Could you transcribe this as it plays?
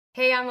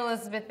Hey, I'm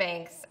Elizabeth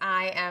Banks.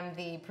 I am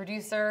the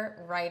producer,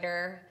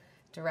 writer,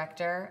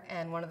 director,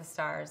 and one of the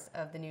stars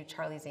of the new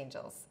Charlie's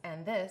Angels.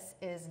 And this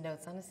is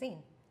Notes on a Scene.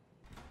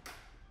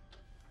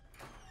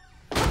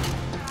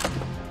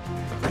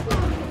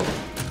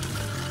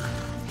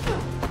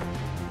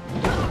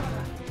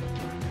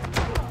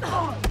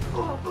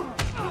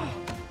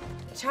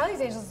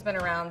 Charlie's Angels has been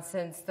around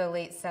since the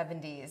late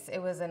 70s.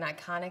 It was an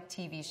iconic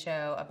TV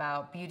show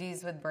about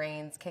beauties with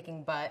brains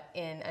kicking butt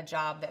in a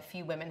job that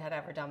few women had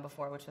ever done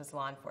before, which was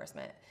law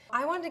enforcement.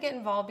 I wanted to get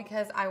involved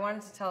because I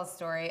wanted to tell a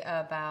story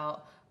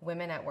about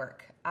women at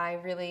work. I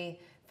really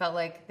felt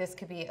like this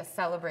could be a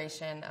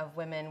celebration of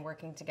women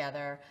working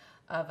together,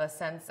 of a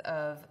sense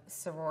of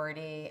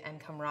sorority and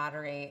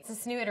camaraderie.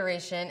 This new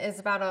iteration is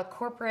about a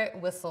corporate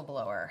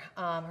whistleblower.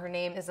 Her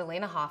name is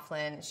Elena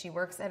Hofflin. She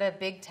works at a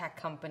big tech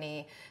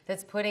company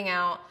that's putting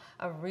out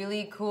a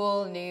really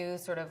cool new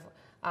sort of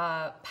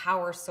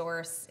power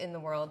source in the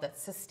world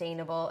that's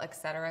sustainable, et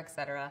cetera, et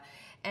cetera.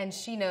 And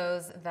she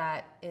knows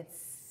that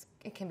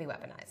it can be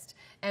weaponized.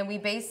 And we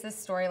base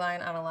this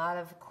storyline on a lot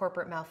of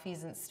corporate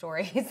malfeasance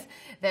stories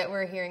that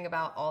we're hearing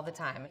about all the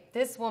time.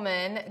 This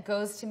woman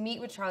goes to meet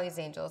with Charlie's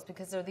Angels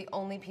because they're the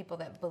only people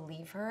that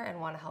believe her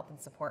and want to help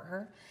and support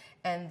her.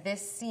 And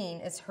this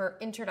scene is her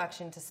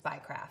introduction to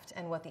spycraft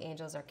and what the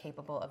Angels are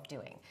capable of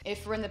doing.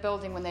 If we're in the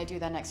building when they do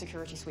their next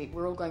security sweep,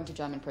 we're all going to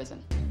German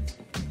prison.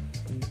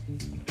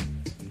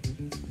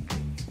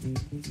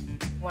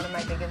 One of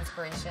my big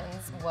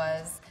inspirations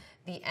was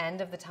the end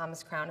of the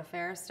Thomas Crown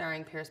Affair,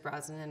 starring Pierce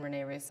Brosnan and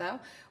Rene Russo,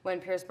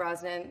 when Pierce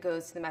Brosnan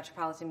goes to the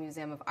Metropolitan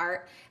Museum of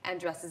Art and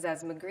dresses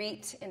as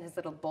Magritte in his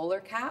little bowler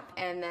cap,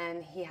 and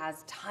then he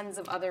has tons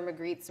of other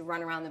Magrittes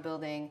run around the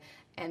building,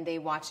 and they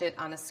watch it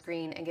on a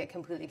screen and get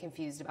completely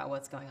confused about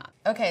what's going on.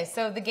 Okay,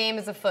 so the game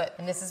is afoot,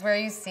 and this is where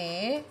you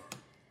see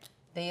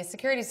the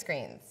security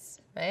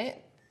screens,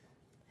 right?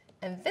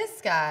 And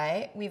this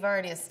guy, we've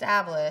already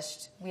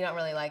established, we don't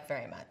really like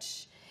very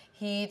much.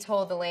 He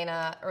told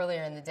Elena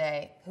earlier in the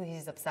day, who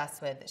he's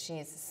obsessed with, that she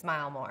needs to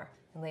smile more.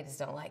 And ladies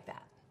don't like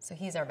that. So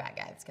he's our bad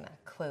guy that's gonna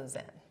close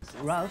in.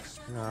 Ralph,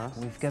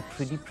 we've got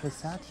pretty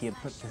Prasad here,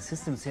 but the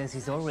system says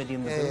he's already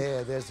in the building.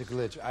 Yeah, there's a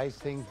glitch. I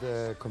think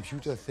the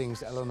computer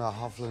thinks Elena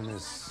Hofflin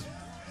is...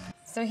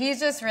 So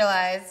he's just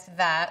realized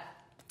that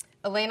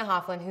Elena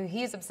Hofflin, who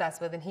he's obsessed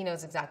with, and he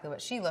knows exactly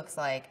what she looks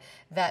like,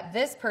 that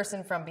this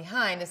person from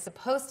behind is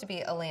supposed to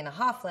be Elena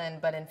Hofflin,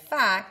 but in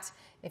fact,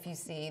 if you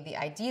see the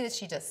ID that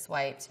she just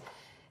swiped,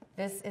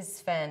 this is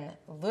Sven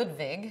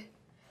Ludwig,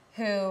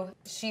 who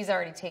she's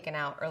already taken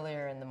out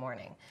earlier in the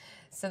morning.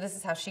 So this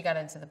is how she got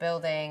into the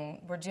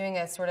building. We're doing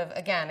a sort of,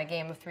 again, a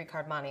game of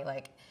three-card monte,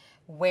 like,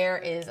 where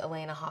is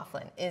Elena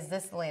Hofflin? Is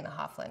this Elena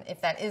Hofflin?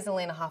 If that is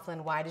Elena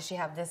Hofflin, why does she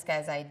have this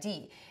guy's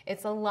ID?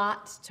 It's a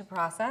lot to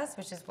process,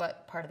 which is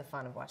what part of the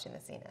fun of watching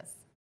the scene is.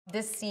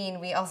 This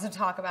scene we also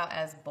talk about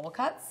as bowl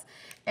cuts.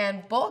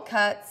 And bowl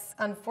cuts,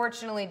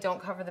 unfortunately,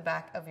 don't cover the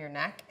back of your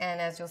neck.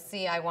 And as you'll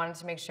see, I wanted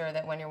to make sure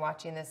that when you're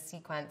watching this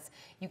sequence,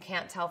 you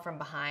can't tell from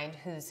behind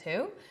who's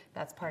who.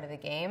 That's part of the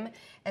game.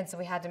 And so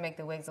we had to make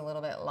the wigs a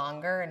little bit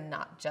longer and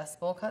not just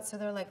bowl cuts. So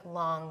they're like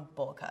long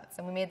bowl cuts.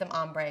 And we made them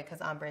ombre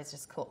because ombre is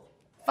just cool.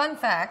 Fun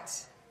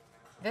fact,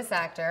 this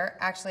actor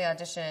actually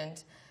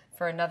auditioned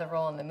for another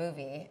role in the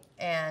movie.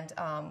 And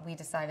we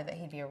decided that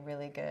he'd be a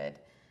really good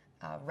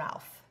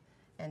Ralph.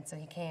 And so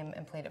he came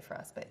and played it for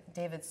us. But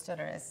David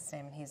Stutter is his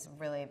name, and he's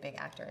really a big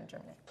actor in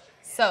Germany.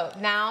 So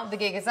now the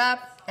gig is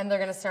up, and they're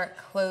going to start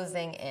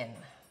closing in.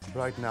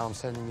 Right now, I'm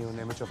sending you an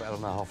image of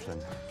Elena Hofflin.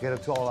 Get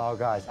it to all our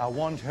guys. I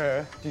want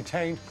her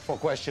detained for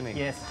questioning.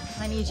 Yes.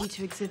 I need you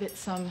to exhibit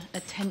some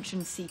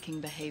attention-seeking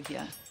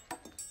behavior.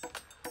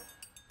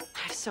 I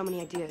have so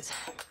many ideas.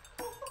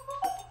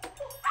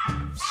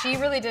 She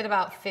really did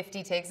about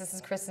 50 takes. This is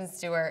Kristen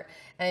Stewart,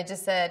 and it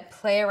just said,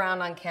 play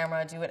around on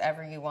camera, do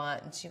whatever you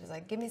want. And she was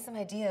like, give me some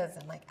ideas.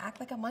 I'm like, act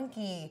like a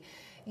monkey,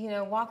 you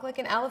know, walk like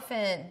an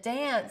elephant,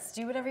 dance,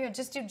 do whatever you want,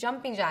 just do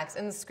jumping jacks.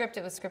 In the script,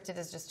 it was scripted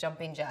as just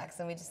jumping jacks,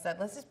 and we just said,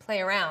 let's just play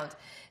around.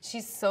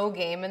 She's so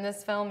game in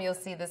this film. You'll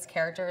see this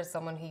character as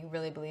someone who you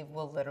really believe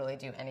will literally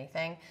do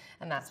anything,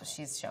 and that's what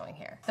she's showing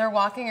here. They're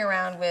walking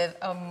around with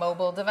a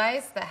mobile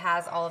device that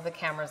has all of the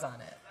cameras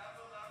on it.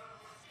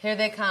 Here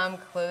they come,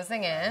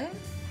 closing in.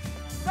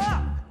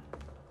 Stop!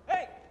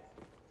 Hey!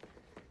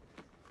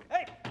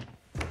 Hey!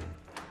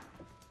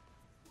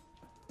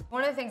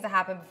 One of the things that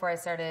happened before I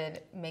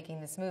started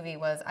making this movie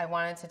was I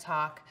wanted to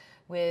talk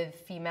with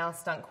female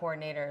stunt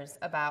coordinators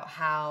about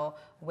how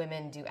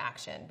women do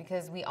action,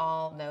 because we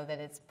all know that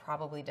it's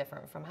probably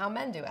different from how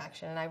men do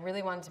action, and I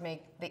really wanted to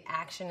make the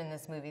action in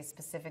this movie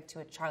specific to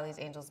a Charlie's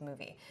Angels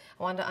movie.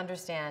 I wanted to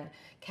understand,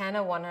 can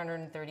a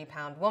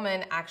 130-pound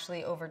woman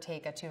actually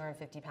overtake a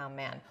 250-pound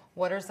man?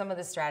 What are some of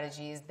the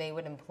strategies they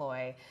would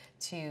employ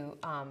to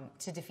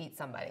defeat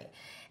somebody?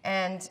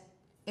 And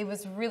it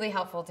was really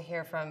helpful to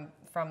hear from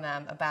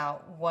them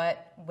about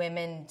what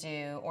women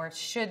do or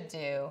should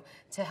do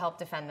to help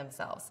defend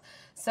themselves.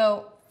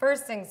 So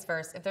first things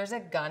first, if there's a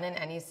gun in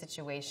any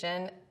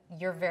situation,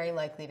 you're very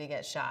likely to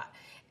get shot.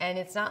 And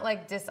it's not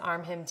like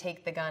disarm him,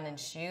 take the gun and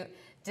shoot.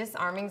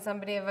 Disarming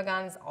somebody of a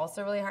gun is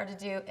also really hard to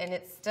do, and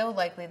it's still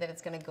likely that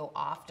it's going to go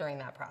off during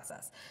that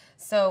process.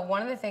 So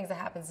one of the things that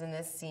happens in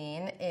this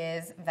scene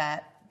is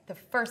that the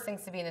first thing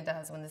Sabina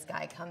does when this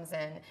guy comes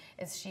in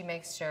is she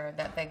makes sure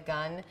that the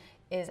gun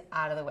is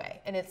out of the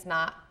way, and it's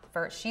not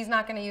she's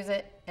not going to use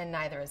it, and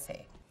neither is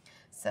he.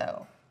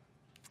 So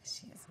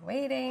she's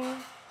waiting,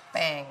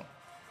 bang,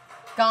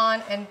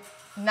 gone, and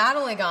not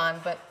only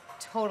gone, but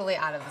totally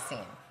out of the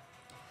scene.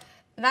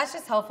 That's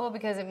just helpful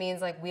because it means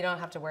like we don't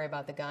have to worry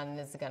about the gun.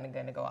 Is the gun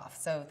going to go off?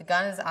 So the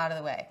gun is out of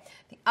the way.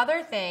 The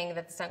other thing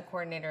that the stunt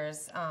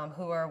coordinators,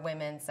 who are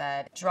women,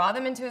 said, draw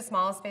them into as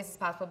small a space as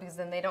possible because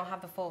then they don't have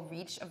the full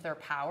reach of their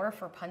power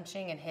for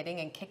punching and hitting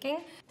and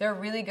kicking. They're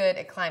really good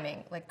at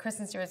climbing. Like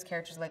Kristen Stewart's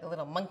character is like a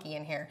little monkey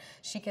in here.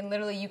 She can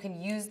literally, you can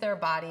use their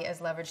body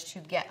as leverage to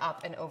get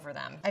up and over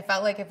them. I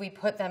felt like if we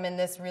put them in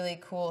this really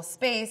cool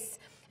space,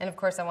 and of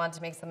course I wanted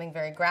to make something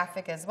very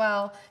graphic as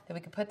well, that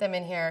we could put them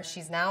in here.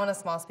 She's now in a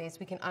small space.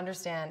 We can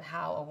understand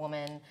how a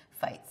woman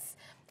fights.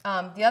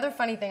 The other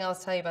funny thing I'll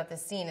tell you about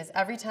this scene is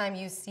every time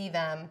you see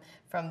them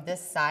from this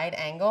side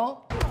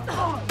angle,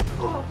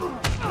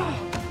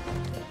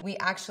 we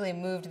actually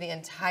moved the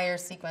entire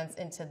sequence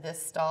into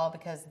this stall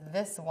because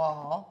this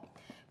wall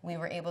we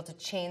were able to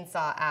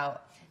chainsaw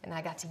out, and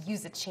I got to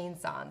use a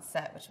chainsaw on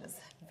set, which was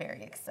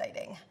very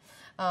exciting.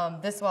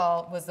 This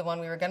wall was the one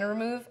we were going to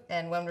remove,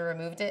 and when we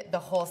removed it, the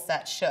whole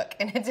set shook,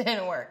 and it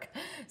didn't work.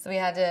 So we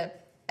had to,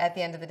 at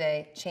the end of the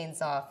day,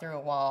 chainsaw through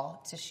a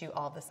wall to shoot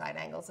all the side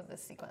angles of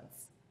this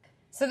sequence.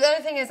 So the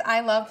other thing is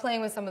I love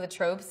playing with some of the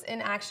tropes in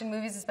action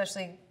movies,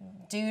 especially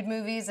dude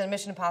movies, and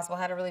Mission Impossible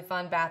had a really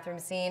fun bathroom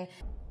scene.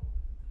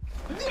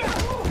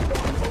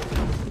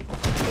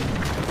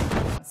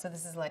 So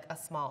this is like a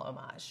small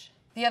homage.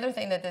 The other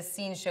thing that this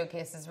scene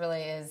showcases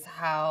really is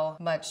how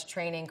much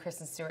training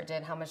Kristen Stewart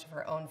did, how much of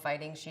her own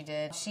fighting she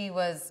did. She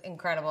was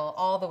incredible.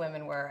 All the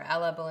women were.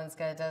 Ella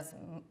Balinska does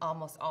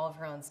almost all of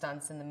her own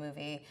stunts in the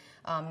movie.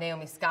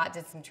 Naomi Scott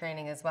did some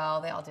training as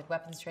well. They all did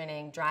weapons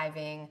training,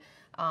 driving,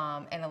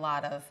 and a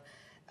lot of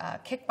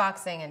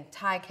kickboxing and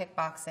Thai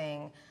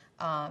kickboxing.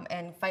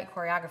 And fight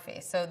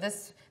choreography. So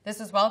this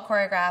was well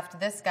choreographed.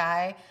 This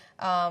guy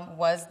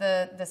was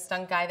the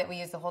stunt guy that we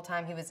used the whole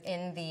time. He was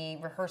in the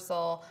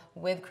rehearsal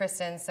with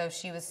Kristen, so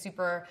she was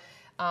super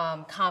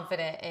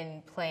confident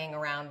in playing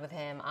around with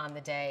him on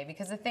the day.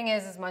 Because the thing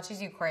is, as much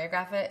as you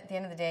choreograph it, at the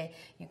end of the day,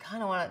 you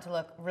kind of want it to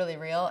look really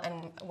real.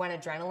 And when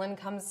adrenaline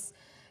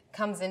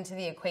comes into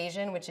the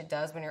equation, which it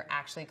does when you're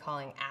actually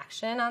calling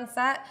action on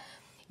set,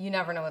 you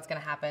never know what's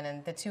going to happen,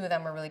 and the two of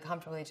them were really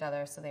comfortable with each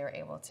other, so they were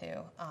able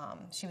to,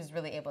 she was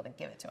really able to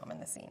give it to him in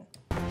the scene.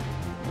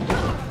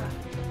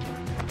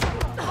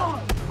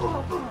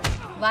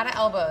 A lot of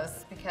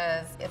elbows,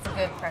 because it's a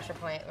good pressure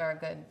point, or a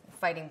good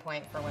fighting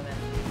point for women.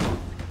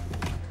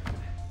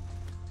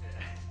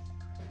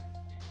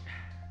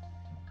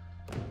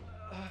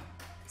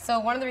 So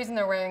one of the reasons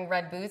they're wearing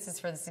red boots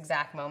is for this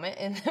exact moment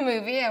in the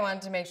movie. I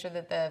wanted to make sure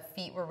that the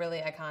feet were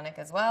really iconic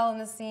as well in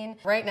this scene.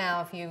 Right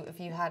now, if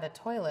you had a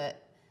toilet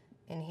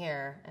in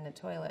here and a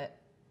toilet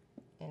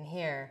in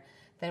here,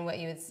 then what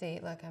you would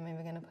see, look, I'm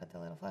even gonna put the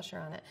little flusher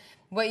on it.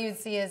 What you would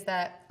see is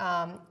that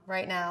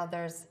right now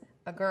there's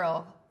a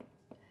girl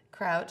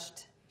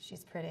crouched.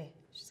 She's pretty,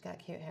 she's got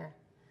cute hair.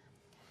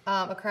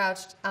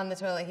 Crouched on the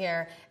toilet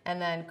here,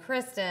 and then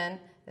Kristen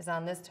is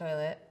on this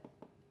toilet.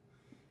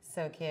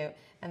 So cute.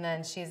 And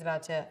then she's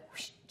about to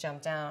whoosh,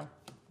 jump down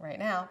right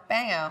now,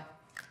 bang-o,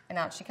 and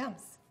out she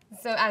comes.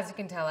 So as you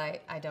can tell,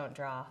 I don't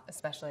draw,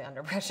 especially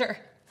under pressure.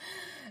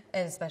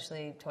 And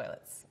especially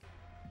toilets.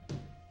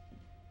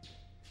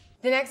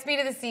 The next beat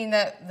of the scene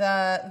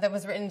that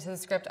was written into the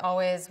script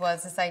always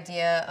was this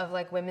idea of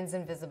like women's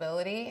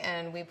invisibility,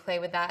 and we play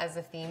with that as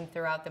a theme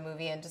throughout the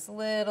movie and just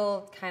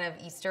little kind of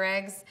Easter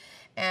eggs.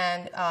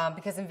 And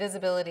because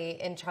invisibility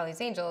in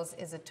Charlie's Angels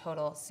is a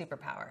total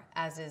superpower,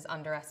 as is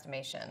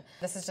underestimation.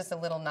 This is just a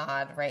little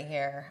nod right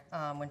here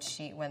when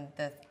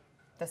the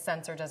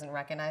sensor doesn't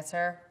recognize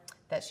her,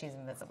 that she's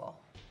invisible.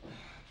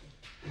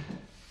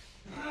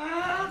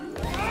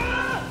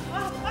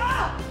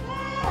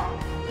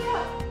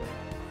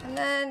 And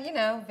then, you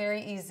know,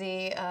 very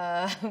easy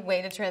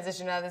way to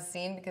transition out of the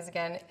scene because,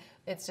 again,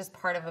 it's just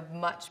part of a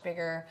much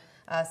bigger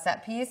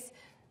set piece.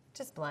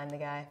 Just blind the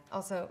guy.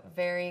 Also,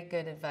 very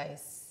good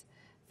advice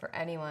for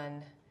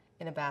anyone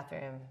in a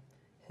bathroom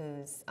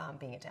who's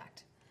being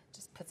attacked.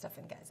 Just put stuff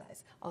in guys'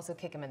 eyes. Also,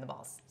 kick him in the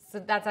balls. So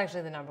that's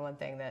actually the #1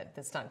 thing that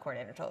the stunt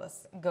coordinator told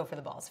us. Go for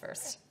the balls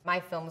first. My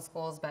film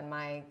school has been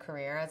my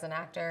career as an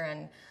actor,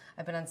 and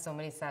I've been on so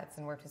many sets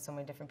and worked with so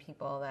many different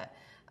people that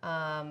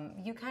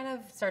you kind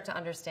of start to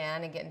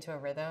understand and get into a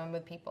rhythm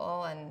with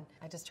people, and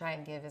I just try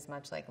and give as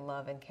much like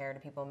love and care to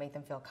people, make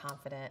them feel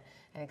confident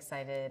and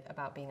excited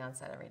about being on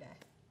set every day.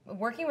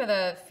 Working with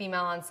a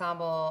female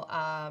ensemble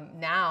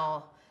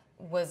now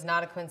was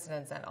not a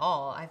coincidence at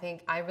all. I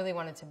think I really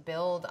wanted to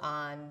build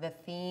on the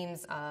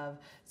themes of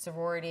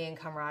sorority and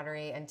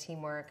camaraderie and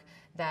teamwork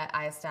that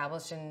I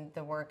established in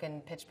the work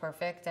in Pitch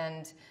Perfect,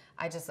 and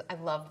I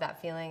loved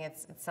that feeling.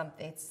 It's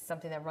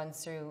something that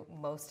runs through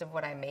most of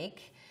what I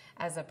make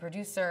as a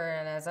producer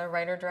and as a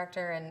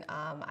writer-director, and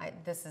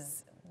this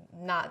is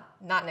not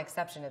an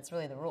exception. It's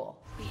really the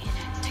rule. We in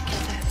it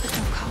together, but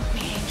don't call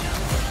me angel.